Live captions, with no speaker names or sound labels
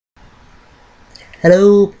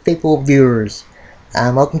Hello, faithful viewers,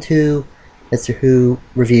 and welcome to Mr.Who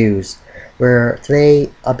Reviews, where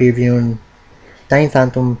today I'll be reviewing Danny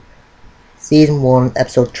Phantom Season 1,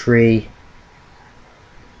 Episode 3,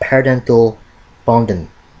 Parental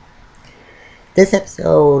Bonding. This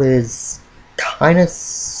episode is kinda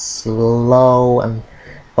slow and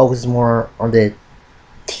focuses more on the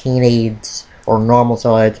teenage or normal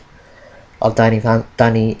side of Danny, even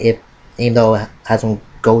though it has some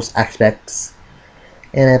ghost aspects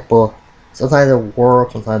in it, but sometimes it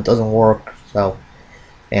works, sometimes it doesn't work, so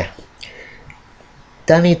yeah.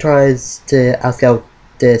 Danny tries to ask out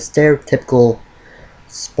the stereotypical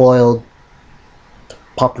spoiled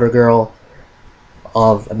popular girl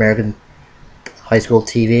of American high school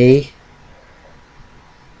TV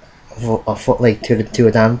to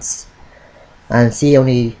a dance, and she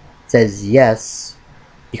only says yes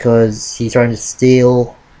because he's trying to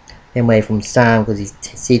steal him away from Sam because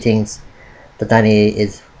he thinks that Danny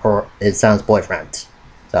is Sam's boyfriend.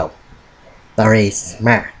 So very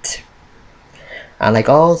smart. And like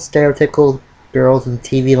all stereotypical girls in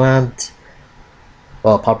TV land,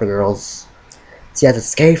 well, popular girls, she has a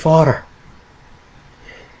scary father.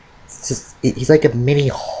 He's like a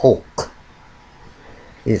mini Hulk.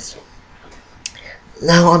 Is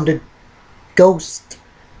now on the ghost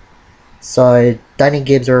side, Danny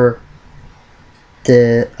gives her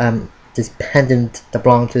the this pendant that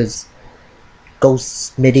belongs to this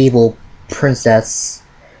ghost medieval princess,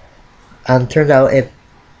 and turns out if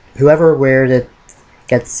whoever wears it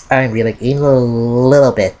gets angry, like even a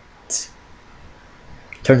little bit,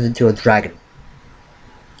 turns into a dragon.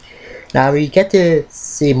 Now we get to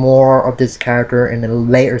see more of this character in a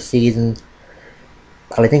later season,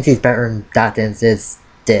 but I think he's better in that than this.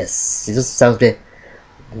 He just sounds a bit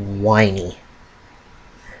whiny,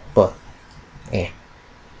 but eh.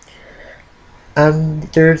 And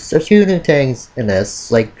there's a few new things in this,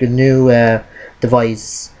 like a new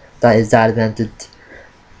device that his dad invented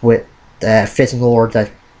with fishing lure that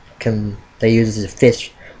uses a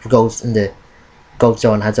fish for ghosts in the ghost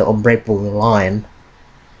zone, has an unbreakable line.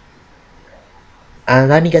 And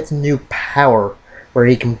then he gets a new power where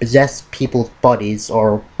he can possess people's bodies,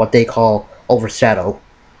 or what they call overshadow.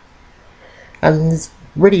 And it's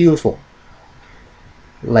really useful.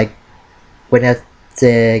 Like when he has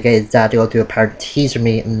to get his dad to go to a parent teacher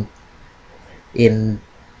meeting in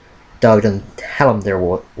though he didn't tell him there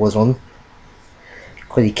was one,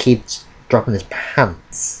 because he keeps dropping his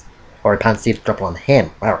pants, or his pants keeps dropping on him,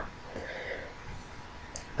 whatever.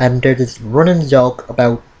 And there's this running joke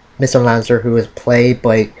about Mr. Lancer, who is played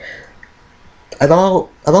by I don't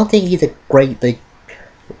think he's a great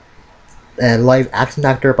live action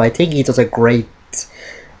actor, but I think he's just a great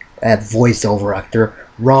voiceover actor,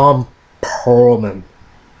 Ron Perlman.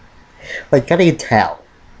 Like, can you tell?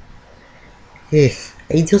 I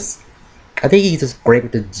think he's just great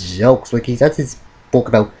with the jokes. Like, that's his book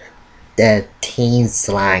about teen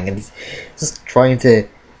slang, and he's just trying to,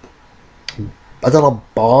 I don't know,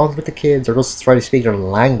 bond with the kids, or just try to speak their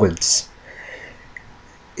language.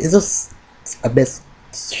 It's just a bit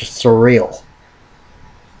surreal.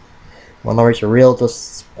 Well, not really surreal,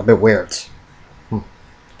 just a bit weird.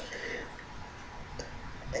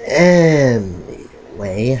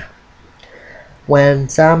 Anyway, when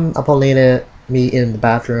Sam and Paulina meet in the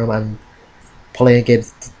bathroom, and Paulina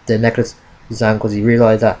gives the necklace to Sam because he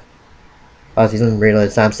realized that, he doesn't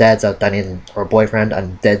realize Sam said that Danny is her boyfriend,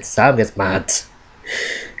 and then Sam gets mad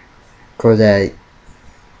because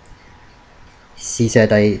she said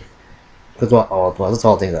because that's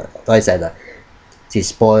all thing that I said, that she's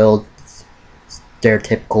spoiled,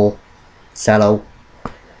 stereotypical, shallow,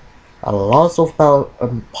 and lots of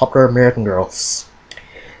popular American girls,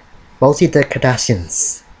 mostly the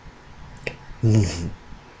Kardashians. And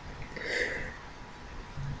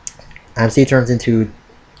she turns into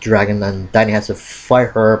dragon, and Danny has to fight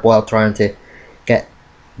her while trying to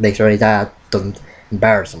make sure his dad doesn't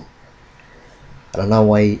embarrass him. I don't know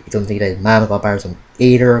why he doesn't think that his mom will embarrass him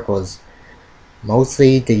either, because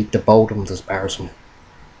mostly the both of them just embarrass him.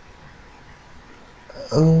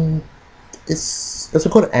 It's a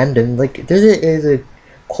good ending. Like,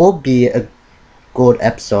 could be a good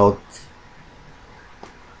episode,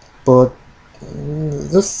 but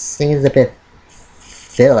this seems a bit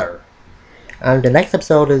filler. And the next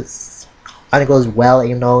episode kind of goes well,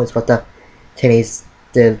 even though it's got the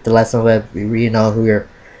lesson of it. We really know who your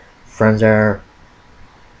friends are,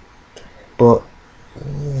 but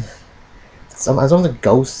some of the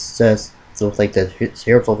ghosts stuff, like the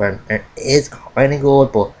spiritual friend, is kind of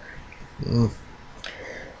good, but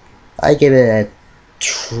I give it a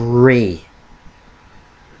 3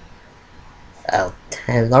 out of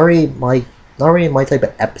 10. Not not really my type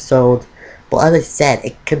of episode, but as I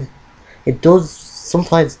said, it does,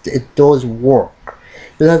 sometimes it does work.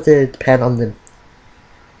 It does have to depend on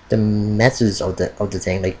the message of the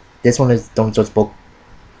thing. Like this one is don't judge book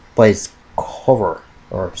by its cover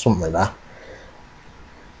or something like that,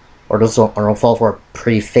 or don't fall for a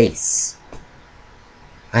pretty face.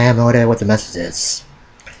 I have no idea what the message is.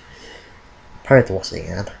 Parental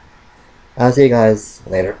again. I'll see you guys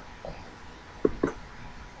later.